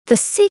The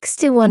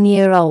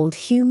 61-year-old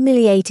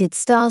humiliated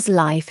star's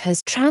life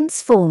has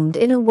transformed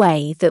in a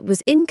way that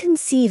was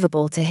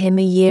inconceivable to him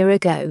a year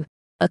ago,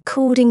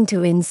 according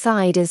to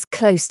insiders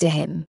close to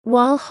him.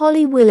 While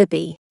Holly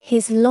Willoughby,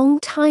 his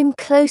longtime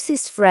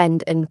closest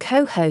friend and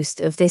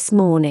co-host of This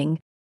Morning,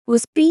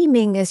 was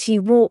beaming as she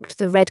walked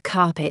the red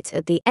carpet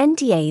at the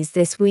NTAs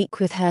this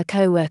week with her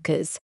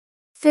co-workers,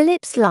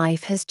 Phillip's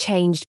life has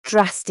changed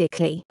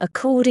drastically.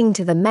 According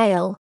to the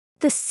Mail,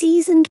 the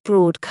seasoned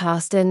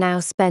broadcaster now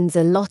spends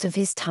a lot of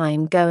his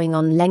time going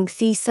on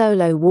lengthy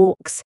solo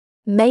walks,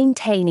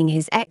 maintaining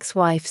his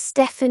ex-wife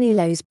Stephanie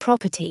Lowe's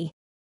property,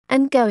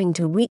 and going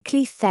to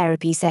weekly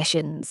therapy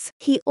sessions.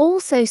 He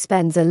also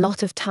spends a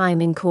lot of time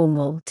in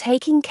Cornwall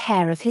taking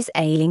care of his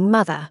ailing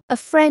mother, a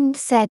friend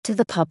said to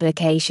the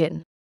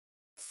publication.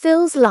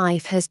 Phil's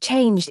life has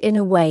changed in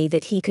a way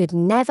that he could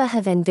never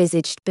have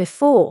envisaged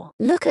before.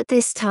 Look at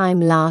this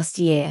time last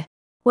year,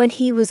 when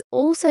he was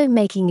also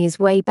making his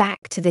way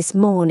back to This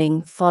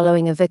Morning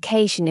following a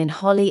vacation in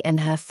Holly and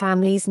her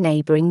family's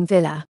neighbouring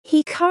villa.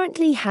 He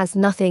currently has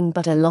nothing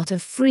but a lot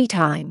of free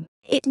time.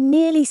 It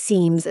nearly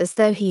seems as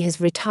though he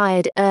has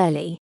retired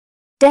early,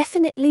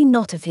 definitely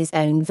not of his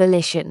own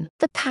volition.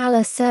 The Pal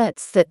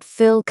asserts that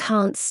Phil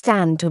can't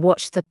stand to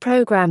watch the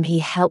programme he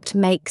helped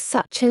make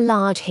such a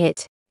large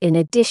hit, in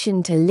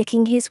addition to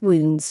licking his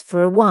wounds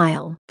for a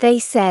while. They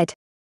said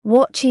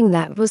watching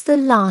that was the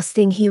last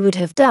thing he would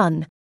have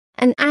done,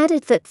 and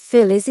added that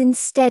Phil is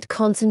instead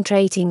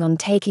concentrating on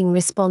taking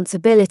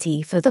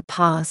responsibility for the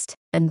past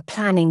and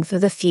planning for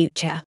the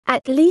future.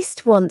 At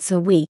least once a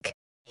week,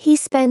 he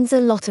spends a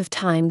lot of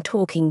time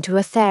talking to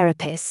a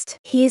therapist.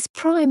 He is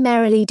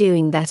primarily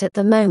doing that at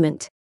the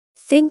moment,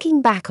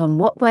 thinking back on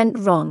what went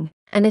wrong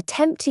and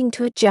attempting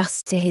to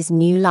adjust to his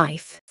new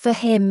life. For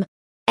him,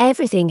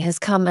 everything has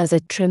come as a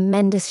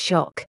tremendous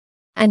shock,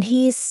 and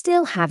he is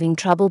still having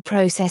trouble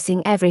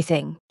processing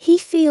everything. He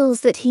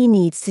feels that he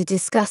needs to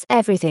discuss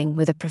everything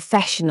with a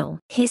professional.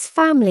 His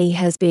family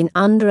has been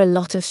under a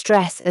lot of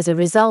stress as a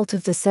result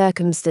of the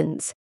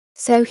circumstance,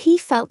 so he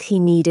felt he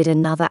needed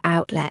another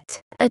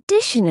outlet.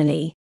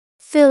 Additionally,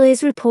 Phil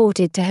is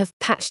reported to have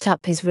patched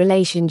up his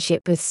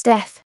relationship with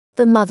Steph,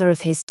 the mother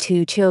of his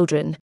 2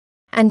 children,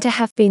 and to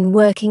have been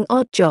working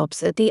odd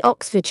jobs at the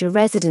Oxfordshire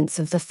residence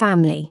of the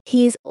family.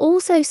 He is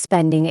also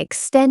spending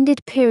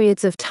extended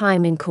periods of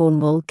time in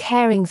Cornwall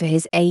caring for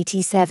his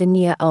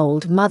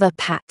 87-year-old mother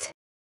Pat.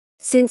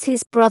 Since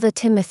his brother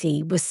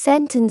Timothy was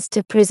sentenced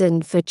to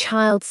prison for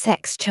child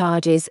sex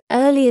charges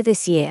earlier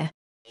this year,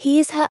 he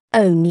is her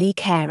only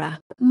carer.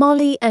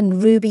 Molly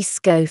and Ruby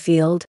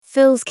Schofield,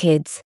 Phil's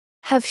kids,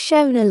 have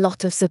shown a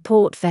lot of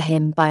support for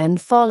him by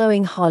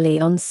unfollowing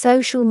Holly on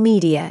social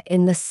media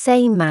in the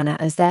same manner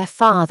as their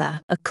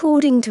father.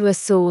 According to a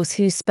source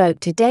who spoke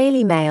to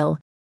Daily Mail,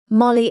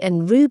 Molly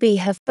and Ruby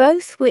have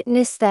both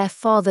witnessed their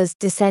father's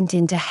descent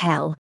into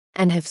hell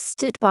and have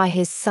stood by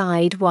his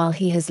side while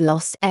he has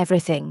lost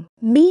everything.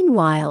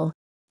 Meanwhile,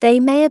 they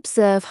may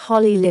observe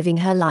Holly living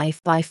her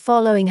life by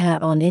following her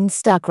on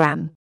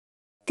Instagram.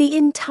 The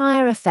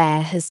entire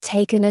affair has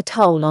taken a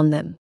toll on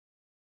them.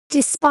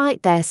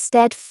 Despite their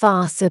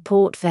steadfast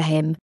support for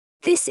him,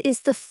 this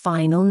is the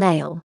final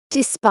nail.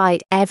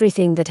 Despite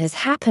everything that has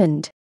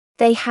happened,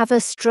 they have a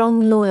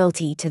strong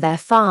loyalty to their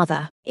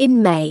father.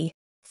 In May,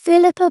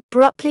 Philip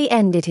abruptly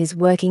ended his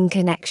working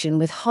connection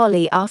with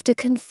Holly after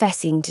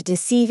confessing to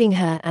deceiving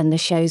her and the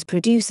show's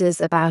producers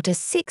about a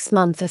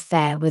 6-month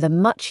affair with a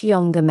much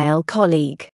younger male colleague.